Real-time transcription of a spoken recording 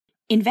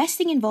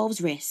Investing involves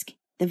risk.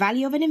 The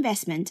value of an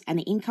investment and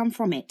the income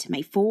from it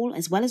may fall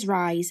as well as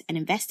rise, and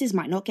investors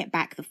might not get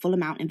back the full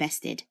amount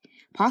invested.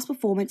 Past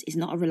performance is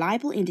not a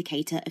reliable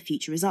indicator of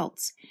future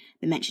results.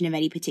 The mention of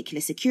any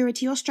particular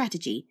security or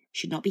strategy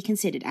should not be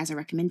considered as a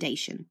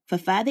recommendation. For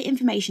further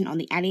information on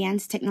the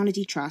Allianz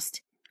Technology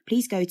Trust,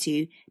 please go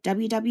to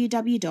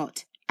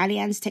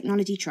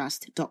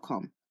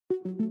www.allianztechnologytrust.com.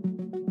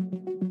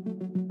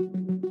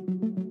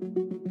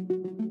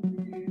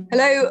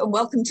 Hello and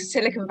welcome to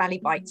Silicon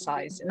Valley Bite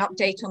Size, an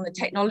update on the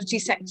technology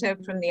sector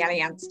from the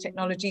Allianz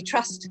Technology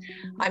Trust.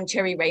 I'm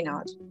Cherry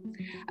Reynard.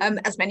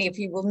 As many of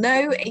you will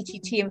know,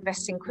 ATT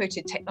invests in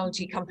quoted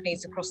technology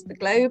companies across the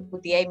globe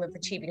with the aim of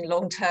achieving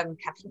long-term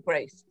capital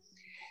growth.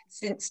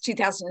 Since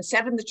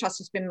 2007, the trust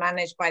has been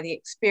managed by the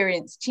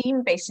experienced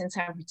team based in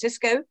San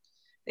Francisco.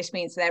 This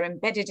means they're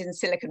embedded in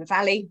Silicon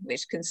Valley,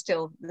 which can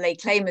still lay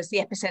claim as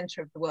the epicenter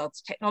of the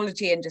world's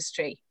technology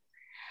industry.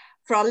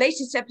 For our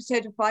latest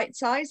episode of Bite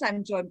Size,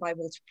 I'm joined by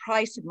Walter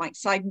Price and Mike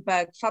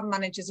Seidenberg, fund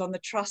managers on the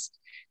trust,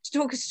 to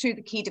talk us through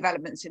the key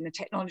developments in the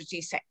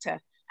technology sector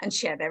and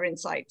share their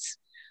insights.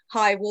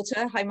 Hi,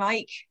 Walter. Hi,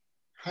 Mike.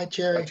 Hi,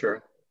 Cherry. Hi,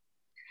 Cherry.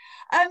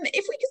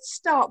 If we could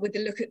start with a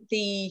look at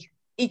the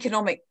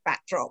economic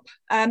backdrop,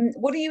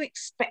 what are you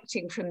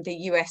expecting from the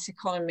US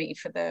economy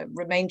for the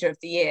remainder of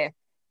the year?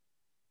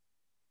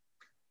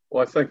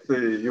 Well, I think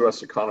the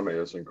US economy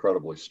is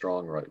incredibly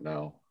strong right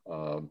now.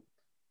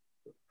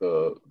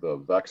 The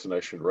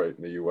vaccination rate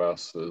in the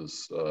US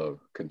is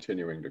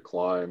continuing to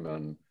climb,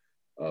 and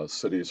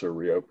cities are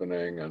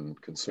reopening,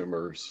 and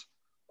consumers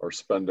are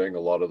spending a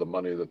lot of the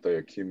money that they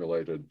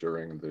accumulated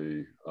during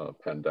the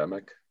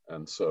pandemic.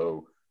 And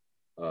so,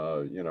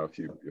 if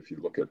you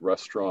look at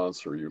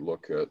restaurants, or you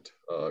look at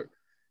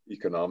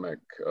economic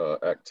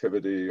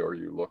activity, or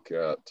you look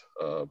at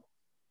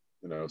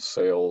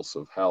sales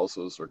of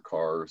houses or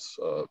cars,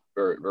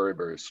 very, very,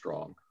 very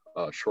strong.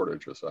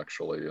 Shortages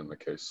actually in the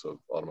case of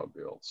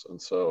automobiles.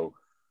 And so,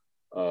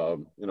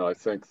 I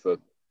think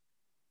that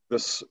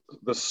this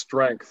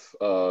strength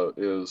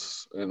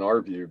is, in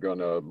our view, going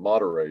to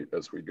moderate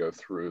as we go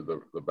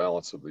through the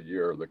balance of the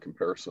year. The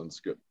comparisons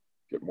get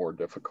more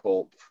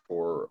difficult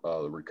for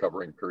the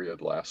recovering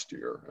period last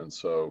year. And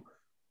so,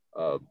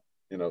 the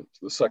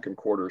second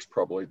quarter is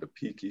probably the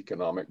peak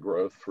economic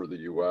growth for the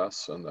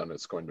US, and then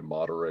it's going to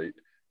moderate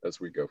as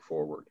we go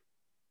forward.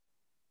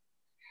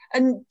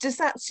 And does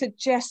that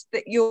suggest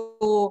that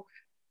you're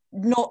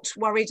not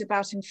worried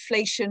about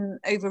inflation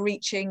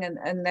overreaching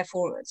and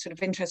therefore sort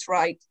of interest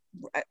rate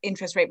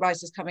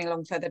rises coming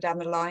along further down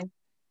the line?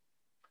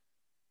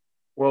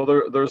 Well,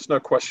 there's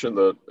no question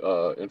that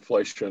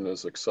inflation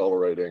is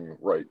accelerating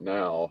right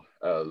now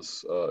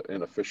as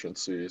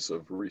inefficiencies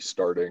of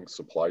restarting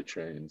supply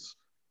chains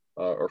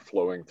are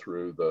flowing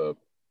through the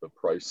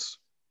price,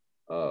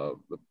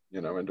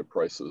 into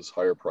prices,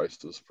 higher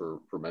prices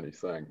for many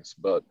things.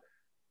 But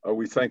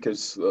we think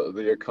as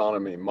the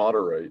economy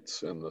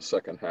moderates in the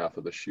second half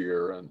of this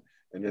year and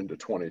into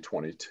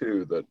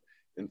 2022, that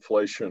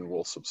inflation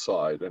will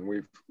subside. And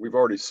we've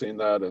already seen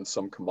that in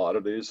some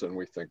commodities, and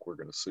we think we're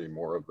going to see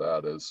more of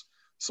that as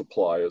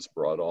supply is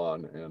brought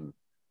on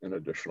in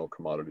additional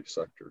commodity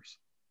sectors.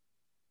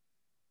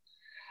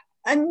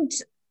 And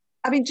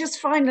I mean,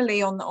 just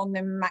finally on the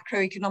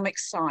macroeconomic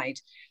side,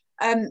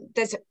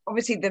 there's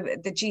obviously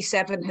the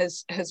G7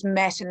 has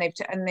met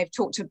and they've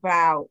talked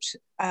about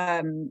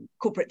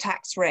corporate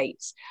tax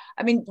rates.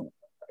 I mean,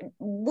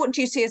 what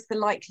do you see as the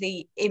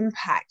likely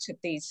impact of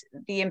the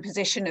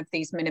imposition of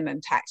these minimum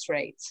tax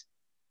rates?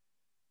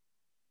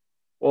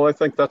 Well, I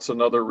think that's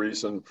another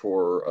reason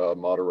for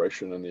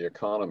moderation in the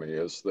economy,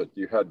 is that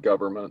you had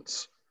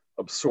governments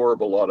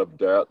absorb a lot of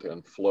debt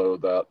and flow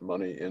that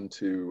money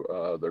into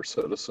their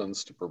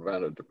citizens to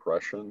prevent a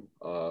depression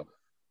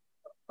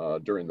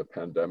during the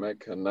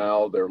pandemic. And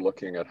now they're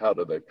looking at how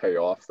do they pay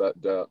off that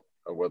debt,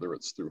 whether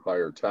it's through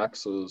higher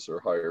taxes or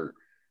higher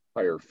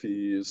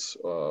fees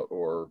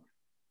or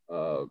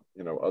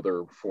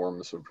other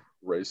forms of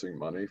raising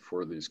money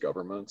for these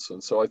governments.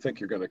 And so I think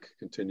you're going to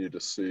continue to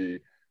see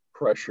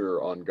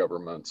pressure on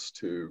governments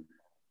to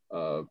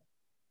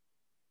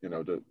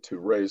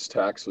raise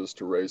taxes,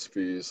 to raise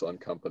fees on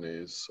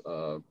companies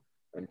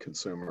and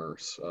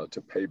consumers to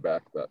pay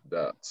back that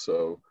debt.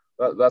 So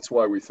that's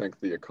why we think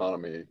the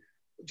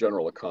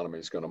general economy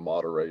is going to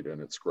moderate in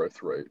its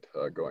growth rate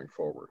going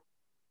forward.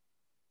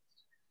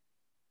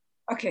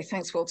 Okay,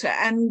 thanks, Walter.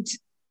 And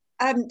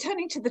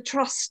turning to the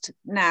trust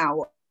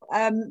now,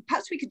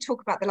 perhaps we could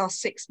talk about the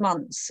last 6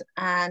 months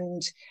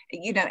and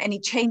any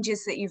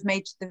changes that you've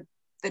made to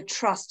the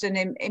trust, and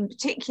in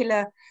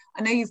particular,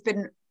 I know you've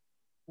been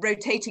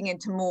rotating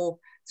into more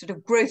sort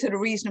of growth at a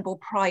reasonable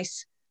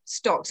price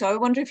stock. So I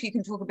wonder if you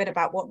can talk a bit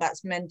about what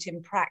that's meant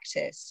in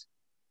practice.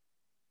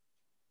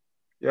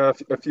 Yeah,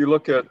 if you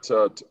look at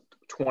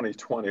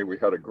 2020, we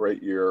had a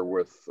great year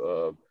with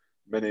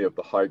many of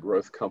the high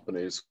growth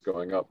companies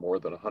going up more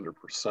than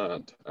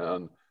 100%.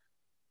 And,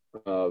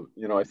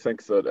 I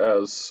think that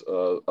as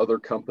other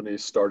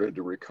companies started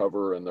to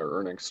recover and their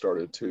earnings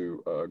started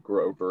to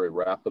grow very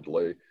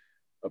rapidly,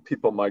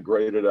 people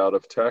migrated out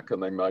of tech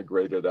and they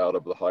migrated out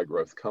of the high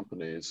growth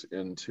companies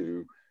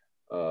into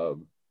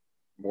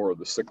more of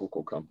the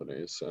cyclical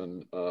companies.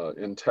 And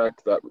in tech,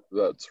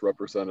 that's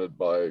represented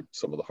by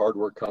some of the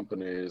hardware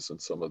companies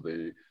and some of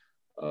the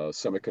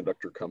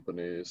semiconductor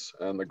companies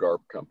and the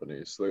GARP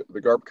companies.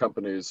 The GARP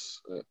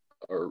companies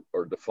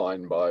are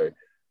defined by,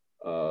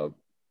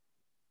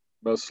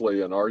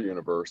 mostly in our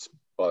universe,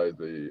 by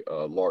the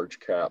large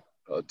cap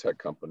tech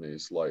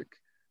companies like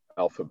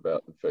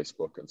Alphabet and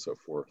Facebook and so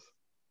forth.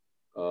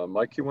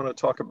 Mike, you want to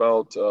talk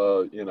about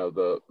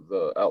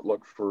the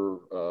outlook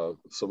for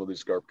some of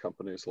these GARP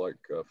companies like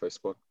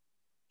Facebook?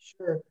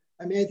 Sure.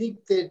 I mean, I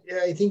think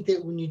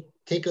that when you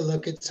take a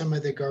look at some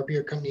of the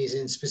GARPier companies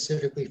and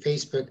specifically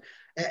Facebook,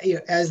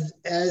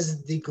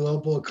 as the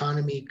global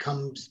economy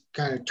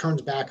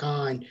turns back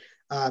on,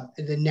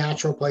 the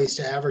natural place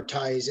to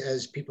advertise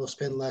as people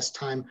spend less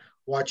time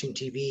watching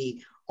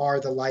TV are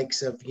the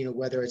likes of,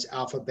 whether it's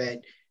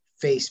Alphabet,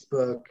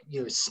 Facebook,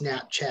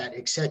 Snapchat,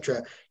 et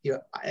cetera.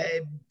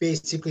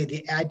 Basically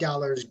the ad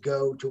dollars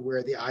go to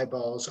where the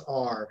eyeballs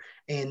are.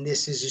 And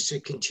this is just a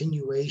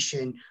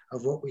continuation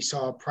of what we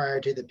saw prior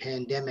to the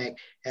pandemic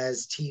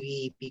as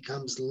TV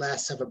becomes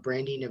less of a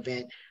branding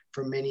event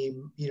for many,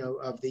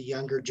 of the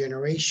younger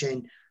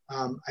generation.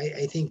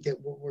 I think that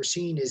what we're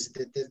seeing is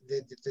that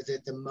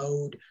the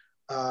mode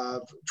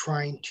of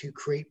trying to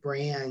create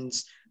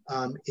brands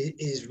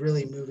is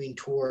really moving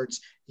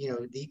towards,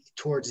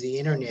 towards the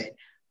internet.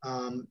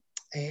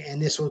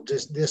 And this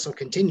will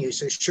continue.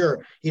 So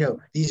sure,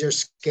 these are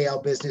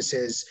scale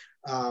businesses,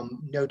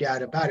 no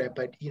doubt about it.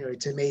 But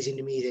it's amazing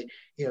to me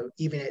that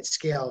even at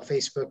scale,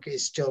 Facebook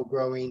is still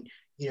growing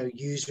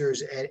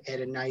users at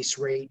a nice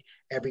rate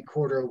every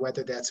quarter,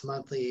 whether that's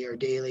monthly or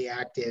daily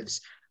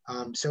actives.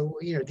 So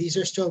these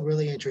are still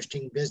really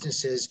interesting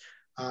businesses,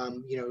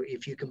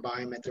 if you can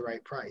buy them at the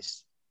right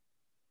price.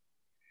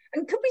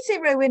 And could we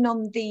zero in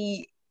on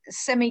the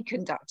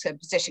semiconductor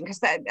position, because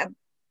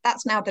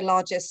that's now the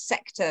largest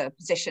sector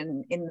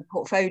position in the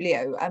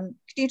portfolio. Could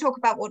you talk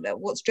about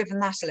what's driven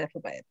that a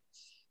little bit?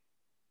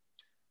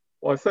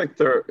 Well, I think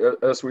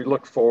as we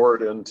look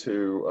forward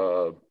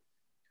into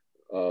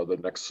the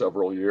next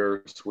several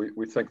years,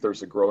 we think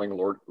there's a growing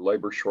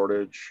labor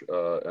shortage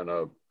and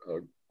a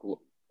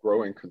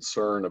growing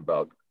concern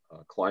about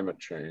climate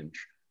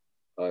change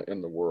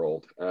in the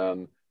world.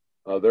 And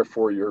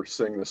therefore, you're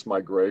seeing this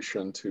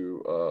migration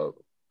to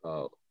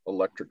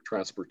electric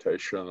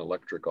transportation,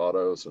 electric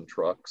autos and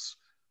trucks.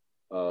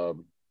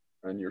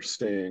 And you're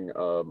seeing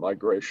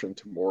migration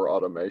to more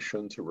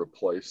automation to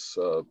replace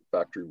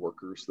factory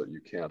workers that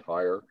you can't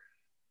hire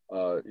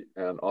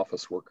and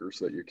office workers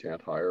that you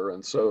can't hire.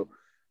 And so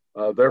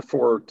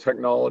therefore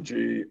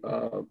technology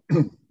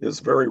is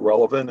very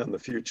relevant in the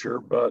future,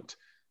 but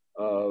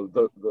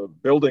the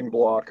building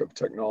block of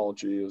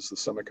technology is the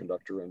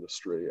semiconductor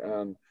industry.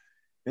 And,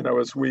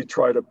 as we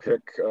try to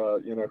pick,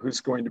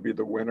 who's going to be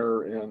the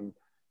winner in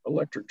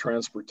electric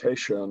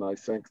transportation, I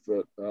think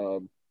that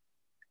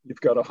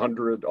you've got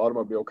 100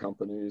 automobile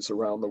companies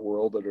around the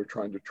world that are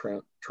trying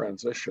to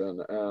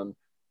transition. And,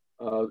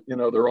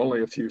 there are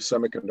only a few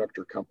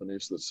semiconductor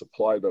companies that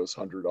supply those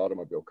 100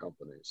 automobile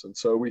companies. And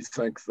so we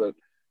think that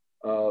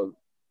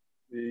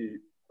the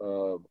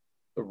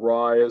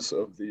rise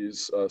of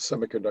these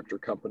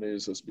semiconductor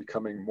companies is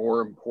becoming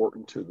more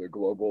important to the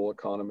global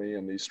economy,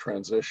 and these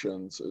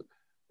transitions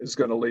is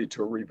going to lead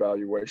to a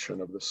revaluation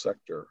of the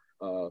sector.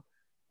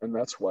 And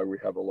that's why we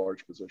have a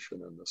large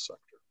position in this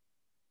sector.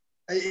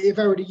 If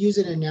I were to use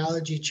an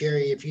analogy,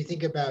 Cherry, if you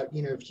think about,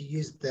 if you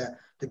use the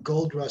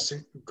gold rush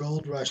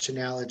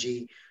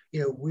analogy,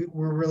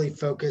 we're really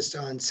focused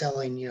on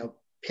selling,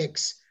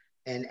 picks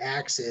and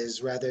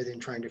axes rather than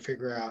trying to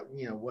figure out,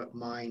 what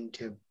mine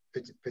to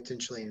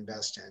potentially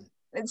invest in.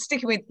 And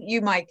sticking with you,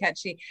 Mike,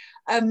 actually,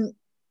 are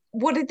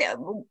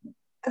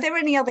there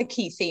any other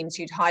key themes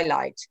you'd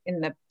highlight in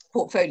the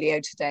portfolio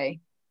today?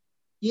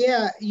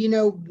 Yeah,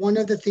 one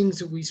of the things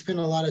that we spent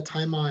a lot of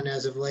time on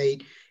as of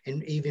late,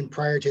 and even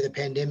prior to the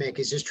pandemic,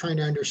 is just trying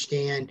to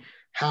understand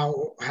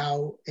how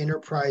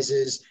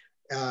enterprises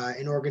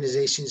and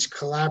organizations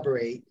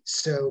collaborate.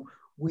 So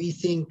we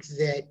think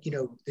that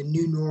the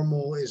new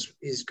normal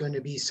is going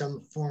to be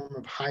some form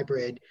of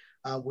hybrid,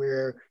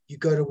 where you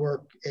go to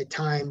work at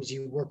times,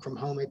 you work from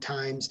home at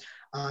times,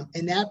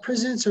 and that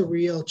presents a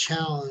real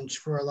challenge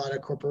for a lot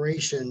of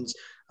corporations.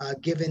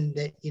 Given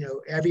that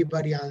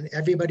everybody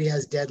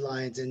has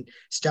deadlines and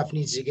stuff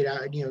needs to get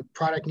out,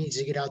 product needs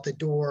to get out the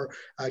door,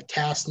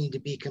 tasks need to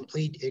be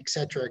complete, et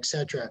cetera, et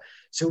cetera.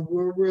 So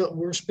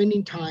we're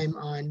spending time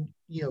on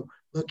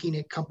looking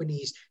at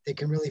companies that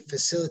can really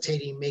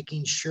facilitate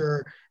making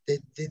sure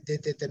that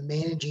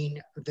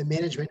the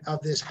management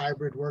of this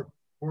hybrid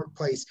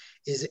workplace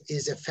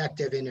is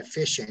effective and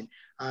efficient.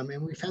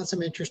 And we found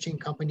some interesting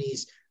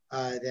companies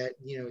that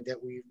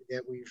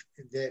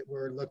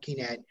we're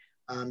looking at.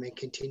 And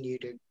continue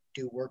to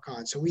do work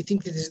on. So we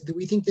think this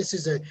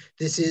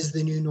is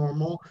the new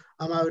normal.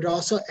 I would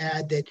also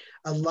add that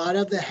a lot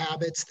of the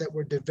habits that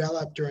were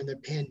developed during the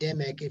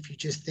pandemic, if you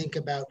just think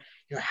about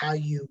how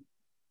you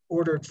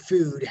ordered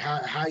food,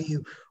 how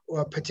you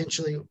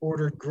potentially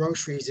ordered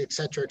groceries, et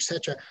cetera, et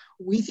cetera.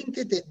 We think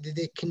that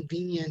the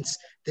convenience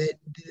that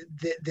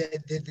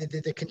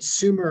the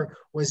consumer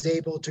was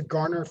able to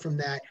garner from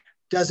that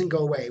doesn't go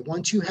away.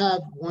 Once you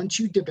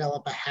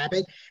develop a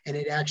habit and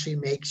it actually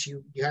makes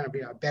you kind of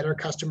a better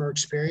customer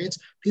experience,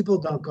 people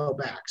don't go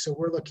back. So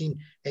we're looking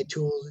at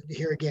tools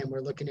here again.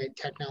 We're looking at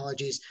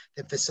technologies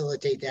that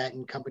facilitate that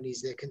and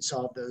companies that can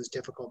solve those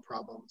difficult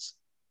problems.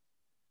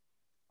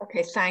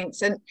 Okay,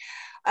 thanks. And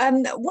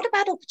what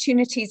about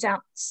opportunities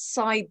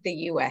outside the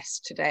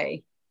US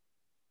today?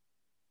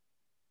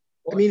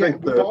 I mean,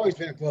 we've always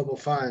been a global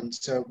fund,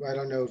 so I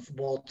don't know if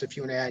Walt, if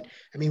you want to add.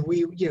 I mean,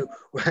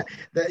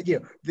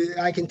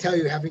 I can tell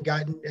you,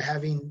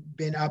 having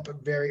been up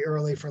very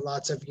early for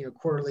lots of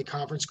quarterly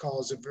conference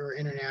calls of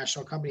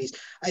international companies,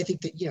 I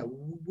think that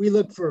we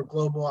look for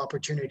global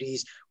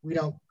opportunities. We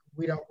don't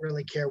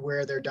really care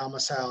where they're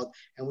domiciled,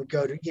 and we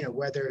go to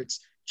whether it's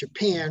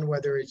Japan,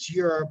 whether it's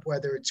Europe,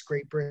 whether it's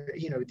Great Britain,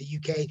 the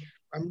UK.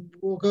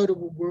 We'll go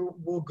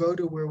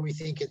to where we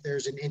think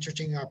there's an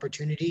interesting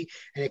opportunity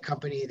and a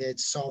company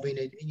that's solving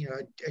a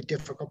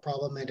difficult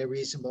problem at a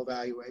reasonable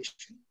valuation.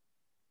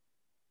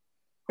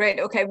 Great.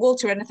 Okay,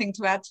 Walter, anything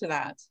to add to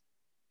that?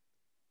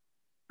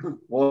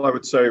 Well, I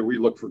would say we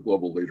look for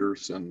global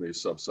leaders in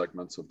these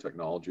subsegments of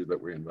technology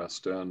that we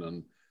invest in,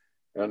 and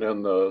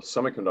in the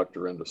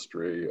semiconductor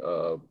industry,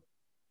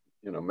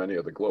 many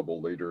of the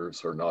global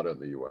leaders are not in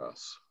the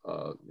U.S.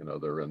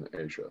 They're in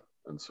Asia,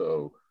 and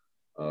so.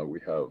 We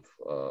have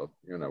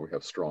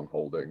strong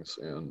holdings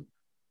in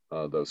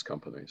those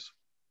companies.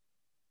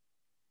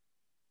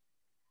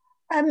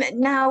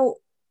 Now,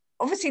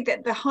 obviously,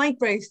 the high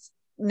growth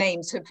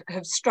names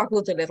have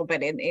struggled a little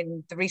bit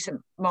in the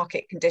recent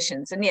market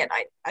conditions, and yet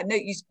I know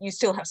you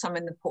still have some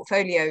in the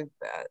portfolio,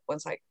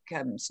 ones like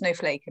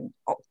Snowflake and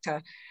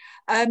Okta.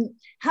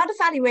 How do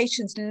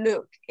valuations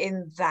look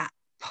in that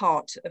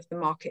part of the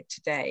market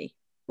today?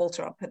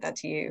 Walter, I'll put that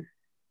to you.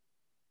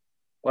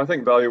 Well, I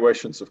think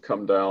valuations have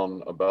come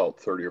down about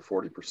 30 or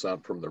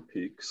 40% from their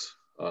peaks,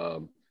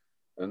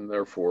 and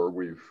therefore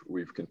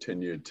we've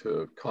continued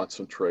to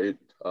concentrate.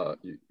 I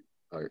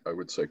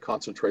would say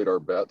concentrate our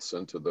bets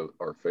into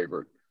our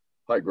favorite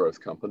high growth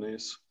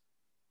companies,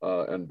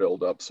 and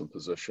build up some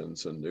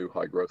positions in new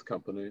high growth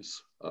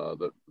companies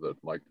that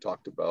Mike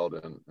talked about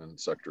in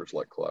sectors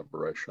like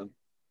collaboration.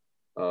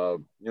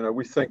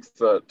 We think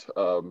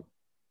that.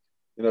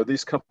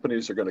 These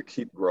companies are going to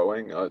keep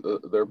growing.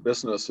 Their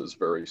business is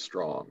very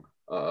strong.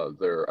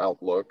 Their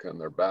outlook and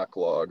their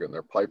backlog and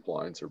their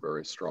pipelines are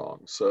very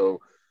strong.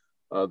 So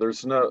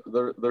there's not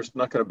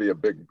going to be a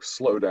big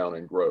slowdown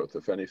in growth.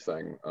 If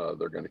anything,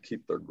 they're going to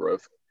keep their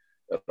growth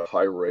at a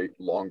high rate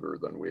longer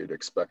than we had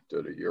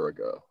expected a year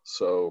ago.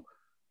 So,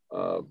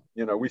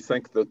 we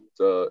think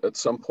that at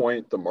some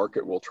point the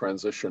market will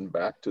transition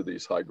back to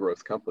these high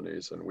growth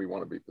companies, and we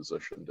want to be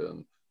positioned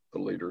in the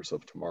leaders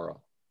of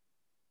tomorrow.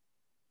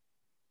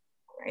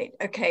 Great.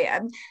 Okay.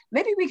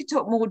 Maybe we could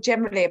talk more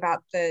generally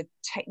about the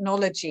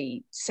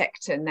technology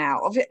sector now.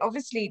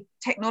 Obviously,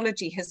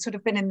 technology has sort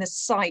of been in the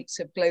sights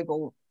of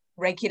global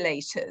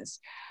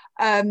regulators.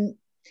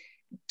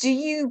 Do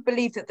you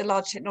believe that the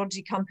large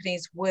technology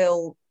companies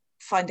will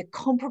find a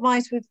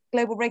compromise with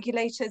global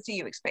regulators? Are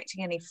you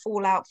expecting any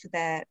fallout for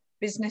their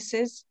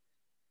businesses?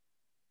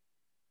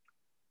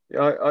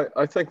 Yeah,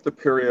 I think the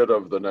period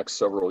of the next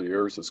several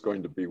years is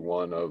going to be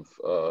one of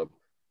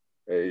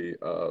a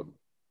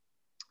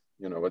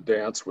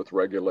dance with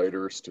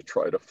regulators to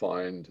try to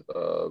find,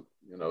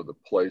 the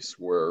place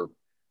where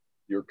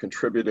you're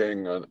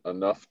contributing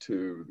enough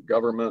to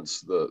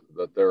governments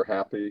that they're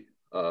happy,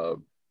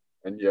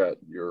 and yet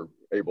you're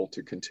able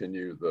to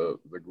continue the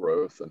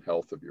growth and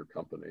health of your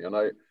company. And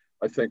I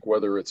think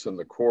whether it's in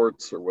the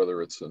courts or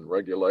whether it's in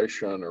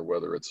regulation or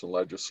whether it's in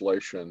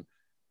legislation,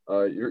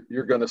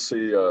 you're going to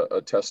see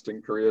a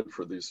testing period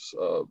for these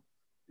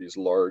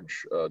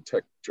large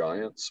tech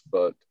giants,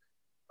 but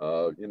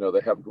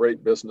they have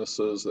great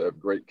businesses, they have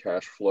great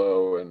cash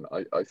flow, and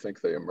I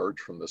think they emerge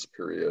from this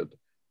period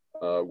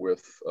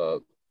with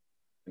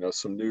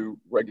some new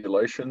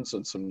regulations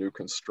and some new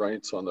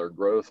constraints on their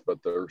growth,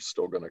 but they're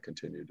still going to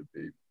continue to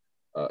be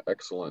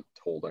excellent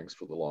holdings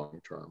for the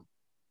long term.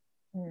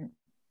 Mm.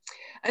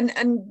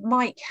 And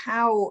Mike,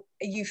 how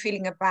are you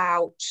feeling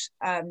about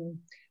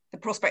the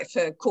prospect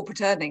for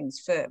corporate earnings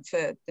for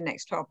the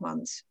next 12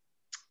 months?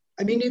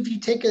 I mean, if you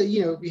take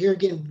here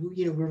again,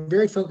 we're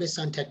very focused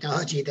on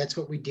technology. That's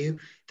what we do.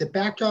 The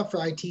backdrop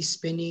for IT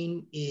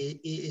spending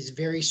is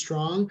very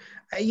strong.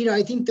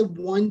 I think the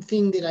one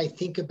thing that I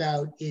think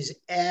about is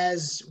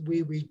as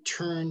we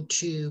return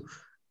to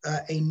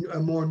a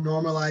more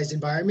normalized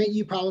environment,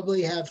 you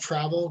probably have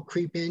travel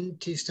creep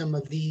into some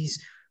of the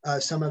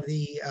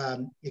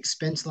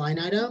expense line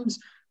items.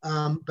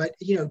 But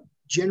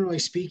generally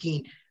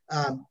speaking,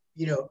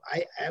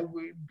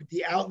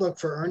 the outlook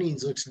for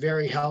earnings looks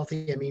very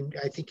healthy. I mean,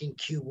 I think in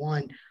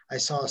Q1, I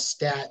saw a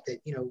stat that,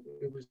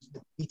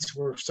 the beats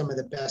were some of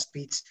the best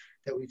beats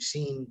that we've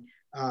seen,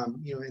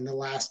 in the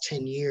last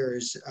 10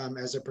 years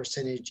as a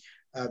percentage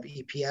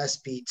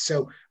EPS beats.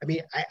 So, I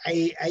mean,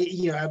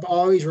 I've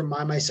always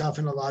remind myself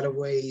in a lot of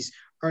ways,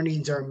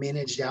 earnings are a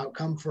managed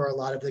outcome for a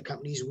lot of the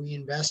companies we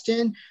invest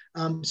in.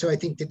 So I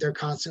think that they're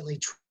constantly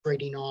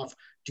trading off.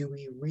 Do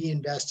we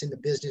reinvest in the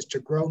business to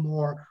grow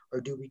more,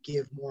 or do we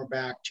give more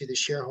back to the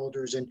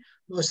shareholders? And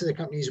most of the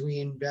companies we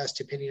invest,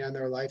 depending on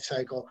their life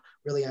cycle,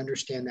 really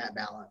understand that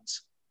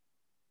balance.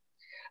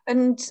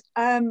 And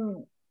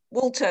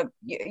Walter,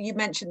 you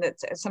mentioned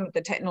that some of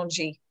the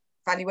technology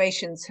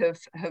valuations have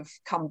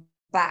come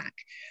back.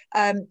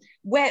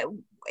 Where,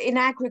 in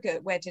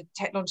aggregate, where did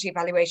technology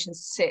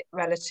valuations sit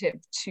relative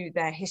to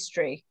their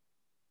history?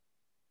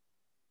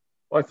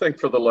 Well, I think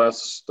for the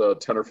last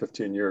 10 or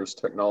 15 years,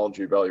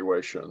 technology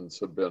valuations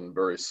have been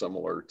very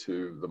similar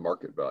to the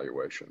market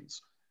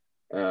valuations.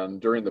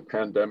 And during the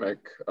pandemic,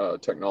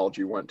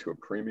 technology went to a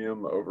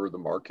premium over the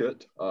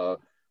market.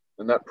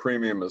 And that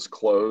premium is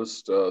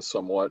closed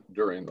somewhat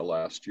during the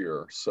last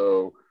year.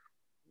 So,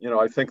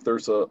 I think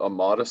there's a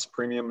modest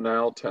premium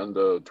now, 10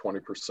 to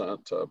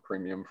 20%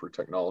 premium for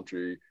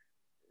technology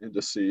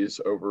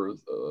indices over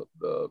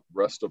the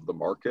rest of the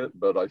market.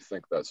 But I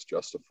think that's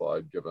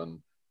justified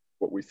given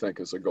what we think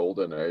is a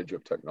golden age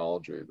of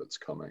technology that's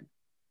coming.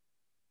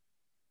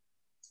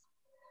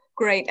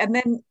 Great. And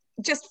then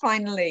just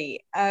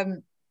finally,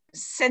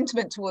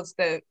 sentiment towards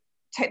the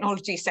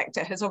technology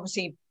sector has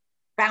obviously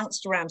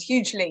bounced around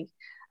hugely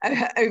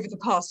over the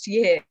past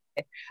year.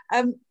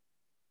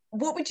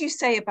 What would you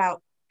say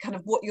about kind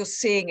of what you're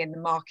seeing in the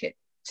market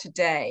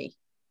today?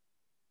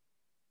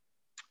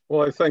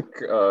 Well, I think,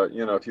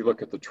 if you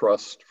look at the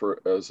trust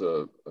as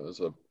a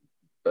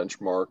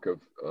benchmark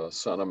of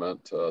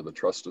sentiment, the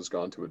trust has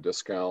gone to a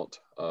discount.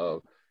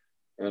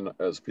 And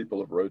as people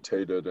have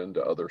rotated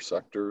into other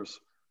sectors,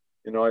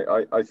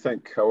 I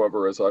think,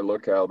 however, as I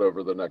look out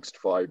over the next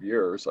 5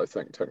 years, I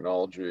think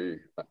technology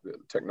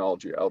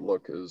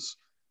outlook is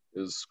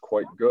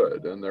quite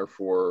good. And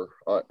therefore,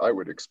 I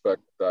would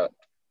expect that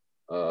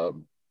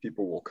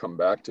people will come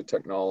back to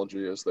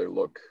technology as they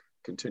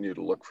continue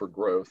to look for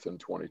growth in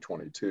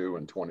 2022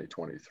 and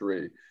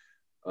 2023.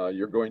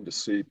 You're going to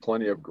see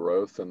plenty of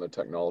growth in the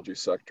technology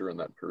sector in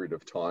that period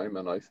of time.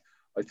 And I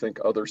think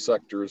other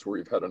sectors where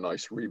you've had a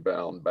nice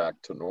rebound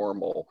back to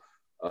normal,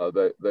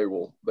 they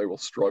will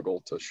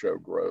struggle to show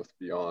growth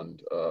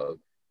beyond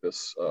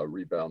this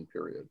rebound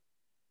period.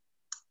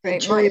 And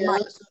Terry,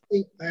 I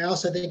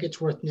also think it's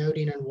worth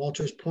noting on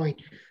Walter's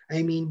point.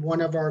 I mean,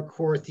 one of our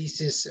core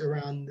theses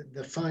around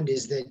the fund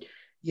is that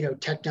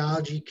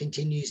technology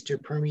continues to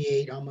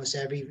permeate almost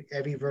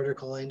every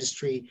vertical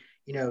industry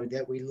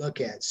that we look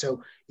at.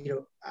 So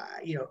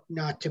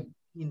not to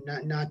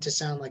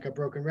sound like a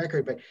broken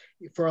record, but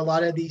for a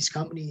lot of these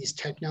companies,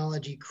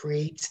 technology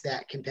creates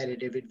that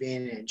competitive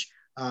advantage,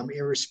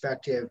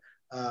 irrespective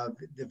of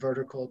the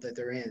vertical that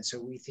they're in.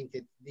 So we think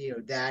that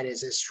that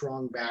is a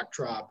strong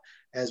backdrop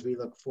as we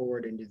look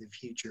forward into the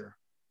future.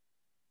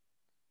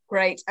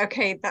 Great.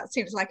 Okay, that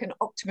seems like an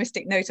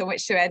optimistic note on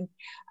which to end.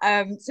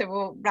 So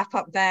we'll wrap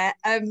up there.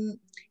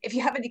 If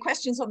you have any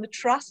questions on the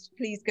trust,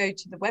 please go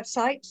to the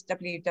website,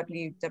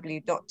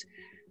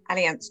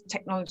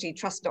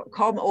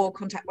 www.allianztechnologytrust.com, or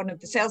contact one of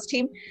the sales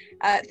team.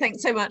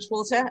 Thanks so much,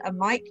 Walter and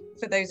Mike,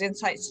 for those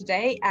insights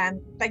today.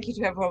 And thank you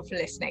to everyone for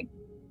listening.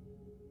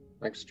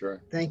 Thanks, Jerry.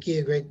 Thank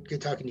you. Great.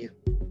 Good talking to you.